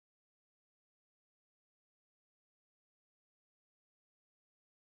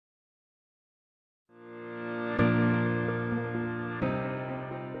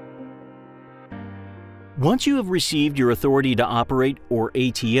Once you have received your authority to operate, or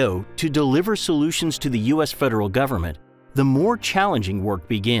ATO, to deliver solutions to the U.S. federal government, the more challenging work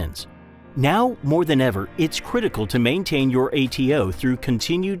begins. Now, more than ever, it's critical to maintain your ATO through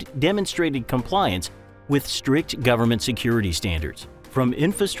continued demonstrated compliance with strict government security standards. From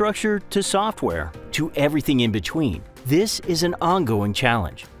infrastructure to software to everything in between, this is an ongoing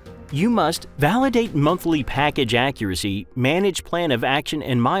challenge. You must validate monthly package accuracy, manage plan of action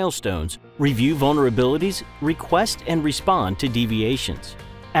and milestones, review vulnerabilities, request and respond to deviations.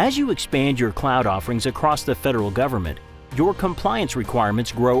 As you expand your cloud offerings across the federal government, your compliance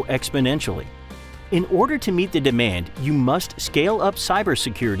requirements grow exponentially. In order to meet the demand, you must scale up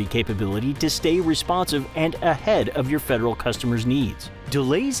cybersecurity capability to stay responsive and ahead of your federal customers' needs.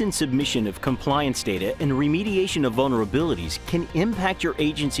 Delays in submission of compliance data and remediation of vulnerabilities can impact your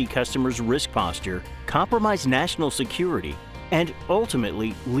agency customers' risk posture, compromise national security, and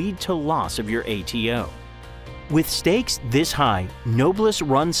ultimately lead to loss of your ATO. With stakes this high, Noblis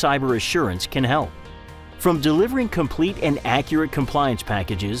RunCyberAssurance can help. From delivering complete and accurate compliance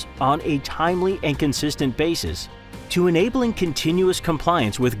packages on a timely and consistent basis, to enabling continuous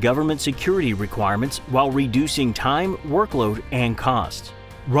compliance with government security requirements while reducing time, workload, and costs.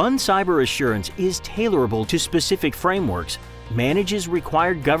 RunCyberAssurance is tailorable to specific frameworks, manages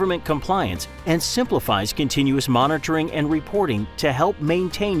required government compliance, and simplifies continuous monitoring and reporting to help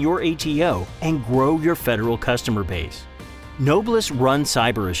maintain your ATO and grow your federal customer base. Noblis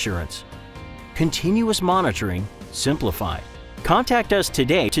RunCyberAssurance. Continuous monitoring simplified. Contact us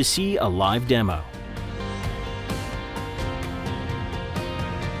today to see a live demo.